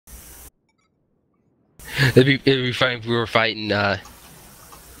It'd be fine if we were fighting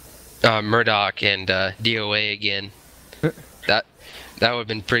Murdoch and DOA again. That would have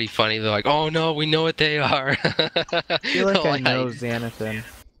been pretty funny. They're like, "Oh no, we know what they are." I feel like I know Xanathan.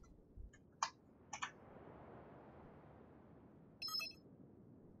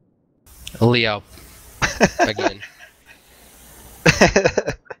 Leo again.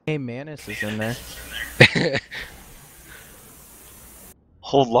 Hey, Manus is in there.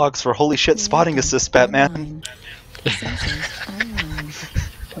 Hold logs for holy shit spotting assist, Batman. Sensors online.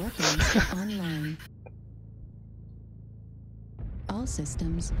 Weapons online. All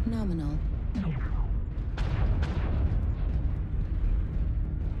systems nominal.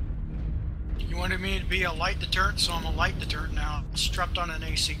 You wanted me to be a light deterrent, so I'm a light deterrent now. Strapped on an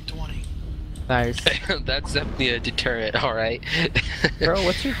AC-20. Nice. That's definitely a deterrent, alright. Bro,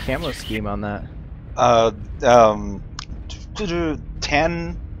 what's your camo scheme on that?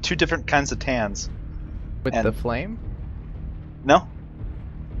 Tan, 2 different kinds of tans. With And- the flame? No,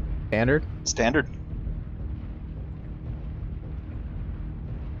 Standard? standard.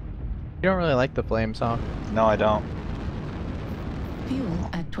 You don't really like the flames, huh? No, I don't. Fuel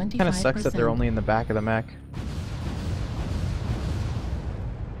at 25%. Kinda sucks that they're only in the back of the mech.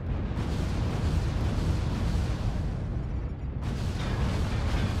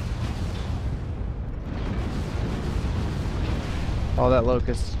 Oh, that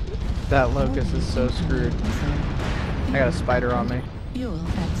locust is so screwed. I got a spider on me. Fuel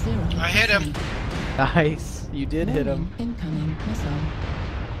at 0. I hit him. Nice, you did hit him. Incoming missile.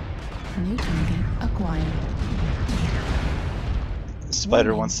 New target acquired. The spider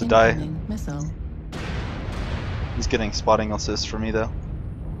Warning, wants to die. incoming Missile. He's getting spotting assist for me though.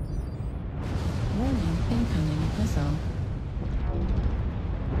 Warning, incoming missile.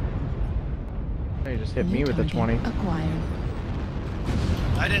 Oh, you just hit New me with a target 20. Acquired.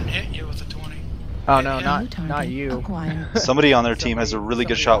 I didn't hit you with a 20. Oh no, New New not target you. Acquired. Somebody on their team has a really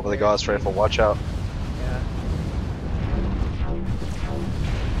good shot with a Gauss rifle. Watch out. Yeah.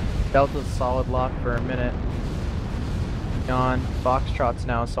 Delta's solid lock for a minute. Gone. Foxtrot's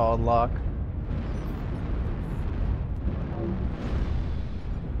now a solid lock.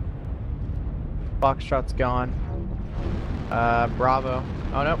 Foxtrot's gone. Bravo.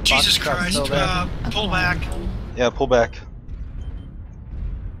 Oh no, Jesus Foxtrot's Christ, still there. pull back. Yeah, pull back.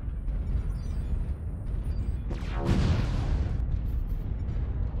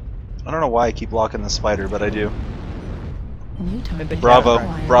 I don't know why I keep locking the spider, but I do. New target Bravo,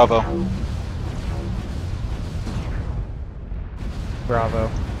 acquired. bravo. Bravo.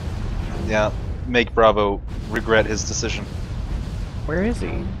 Yeah, make Bravo regret his decision. Where is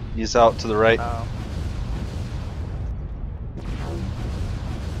he? He's out to the right. Oh.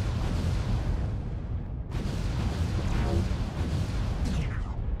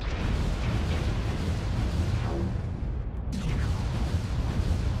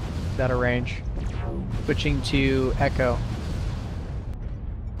 Out of range. Switching to Echo.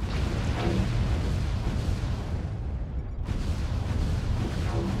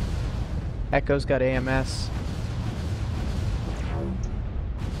 Echo's got AMS.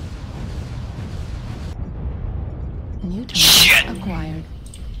 New target Shit. acquired.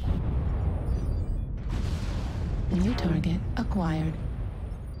 New target acquired.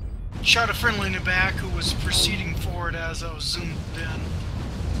 Shot a friendly in the back who was proceeding forward as I was zoomed in.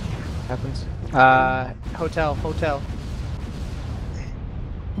 Happens. Hotel.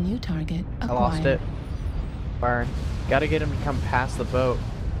 New target acquired. I lost it. Burn. Gotta get him to come past the boat.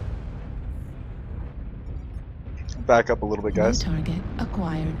 Back up a little bit, guys. New target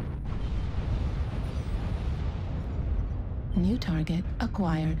acquired. New target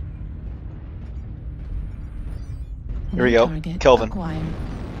acquired. Here we New go. target Kelvin. Acquired.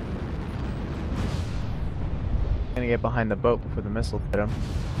 Gonna get behind the boat before the missile hit him.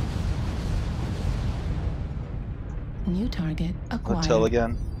 New target acquired. Hotel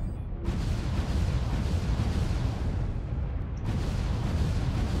again.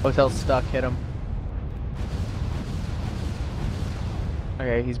 Hotel's stuck, hit him.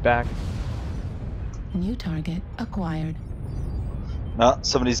 Okay, he's back. New target acquired. No,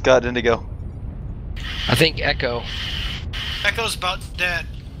 somebody's got Indigo. I think Echo. Echo's about dead.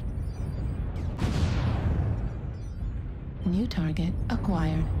 New target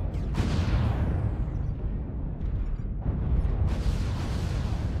acquired.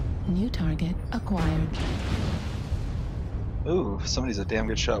 New target acquired. Ooh, somebody's a damn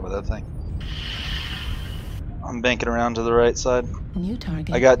good shot with that thing. I'm banking around to the right side. New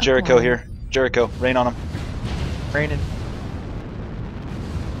target I got Jericho acquired. here. Jericho, rain on him. Raining.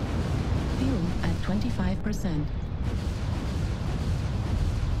 Fuel at 25%.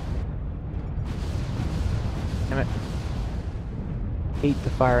 hate the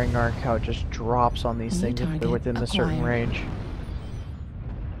firing arc, how it just drops on these New things if they're target within the certain acquired. range.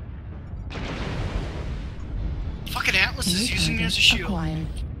 Fucking Atlas New is using me target as a shield. acquired.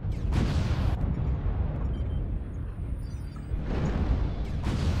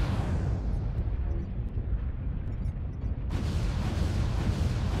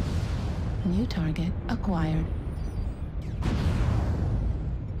 New target acquired.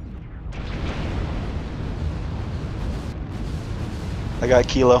 I got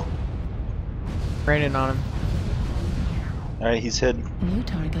Kilo. Raining on him. Alright, he's hid. New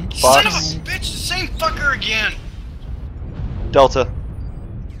target Son of a Fox. acquired. bitch, the same fucker again. Delta.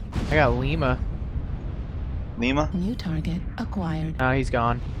 I got Lima. Lima. New target acquired. Oh, he's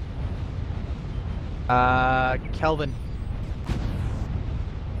gone. Kelvin.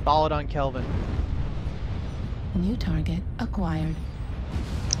 Solid on Kelvin. New target acquired.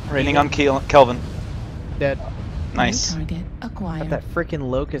 Raining on Kelvin. Dead. Nice. New target Got acquired. that freaking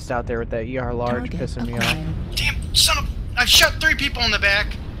locust out there with that ER large Target pissing me off. acquired. Damn, son of... I've shot 3 people in the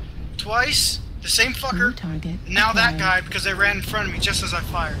back. Twice. The same New fucker. target Now that acquired. guy because they ran in front of me just as I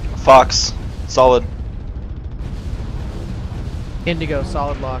fired. Fox. Solid. Indigo,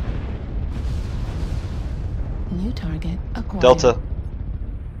 solid lock. New target acquired. Delta.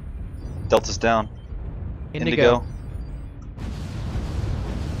 Delta's down. Indigo.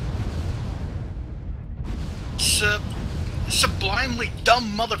 Sublimely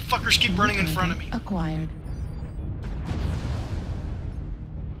dumb motherfuckers keep New running in front of me. target Acquired.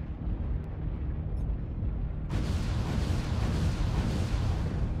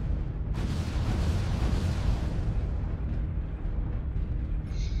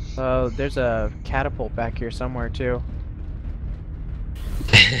 Oh, there's a catapult back here somewhere too.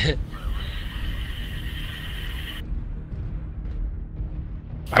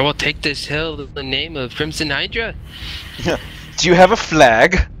 I will take this hill in the name of Crimson Hydra. Do you have a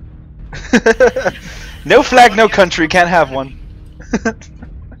flag? No flag, no country. Can't have one.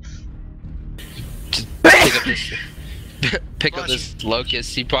 Just pick up this, pick up Bless this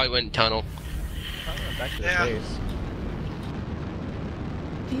locust. He probably went tunnel. Back to the Yeah. base.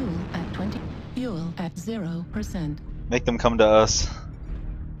 Fuel at 20. Fuel at 0%. Make them come to us.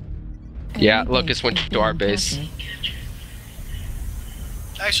 Yeah, Enemy Locust base went is to our being base. captured.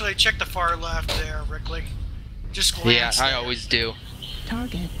 Actually, check the far left there, Rickley. Just Yeah, glance. I there. always do.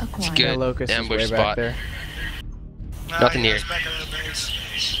 Target acquired. good. Yeah, locust is ambush way back spot. there. Nah, Nothing he here. goes back at the base.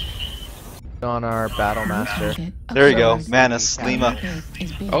 On our battle New master. target There you go. acquired. Manus. Enemy Lima. Base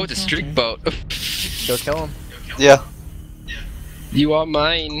is being Oh, it's a streak captured. boat. Go kill him. Yeah. You are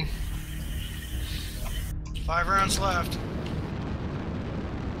mine. 5 rounds left.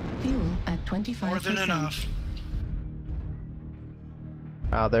 Fuel at 25%. More than enough.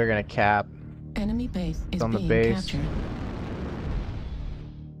 Oh, they're gonna cap. Enemy base is on the being base. captured.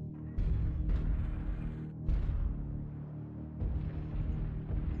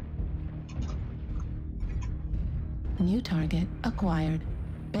 New target acquired.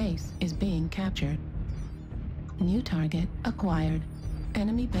 Base is being captured. New target acquired.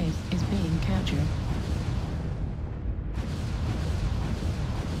 Enemy base is being captured.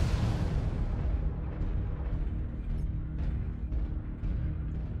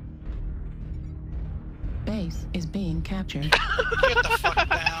 Base is being captured. Get the fuck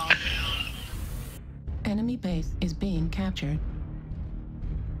down. Enemy base is being captured.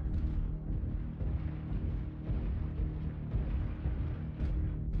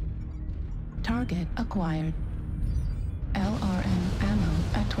 Target acquired. LRM ammo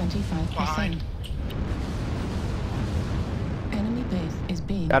at 25%. Behind. Enemy base is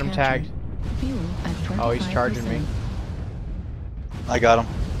being Got him captured. tagged. Fuel at 25%. Oh, he's charging me. I got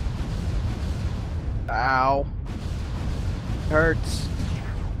him. Ow. Hurts.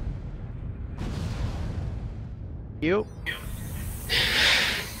 You?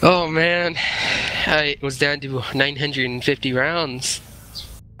 Oh man, I was down to 950 rounds.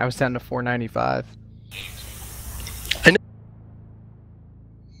 I was down to 495.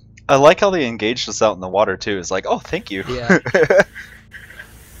 I like how they engaged us out in the water too. It's like, oh, thank you. Yeah.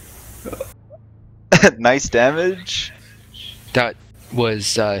 Nice damage. That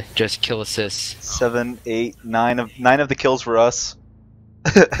was just kill assists. 7, 8, 9 of the kills were us.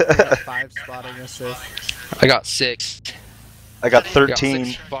 I got 5 spotting assists. I got 6. I got I got 13.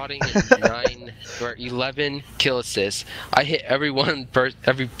 6 spotting and 9 or 11 kill assists. I hit every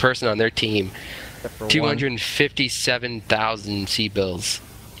person on their team. Except for 257,000 C-bills.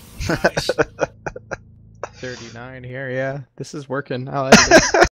 Nice. 39 here, yeah. This is working. I like it.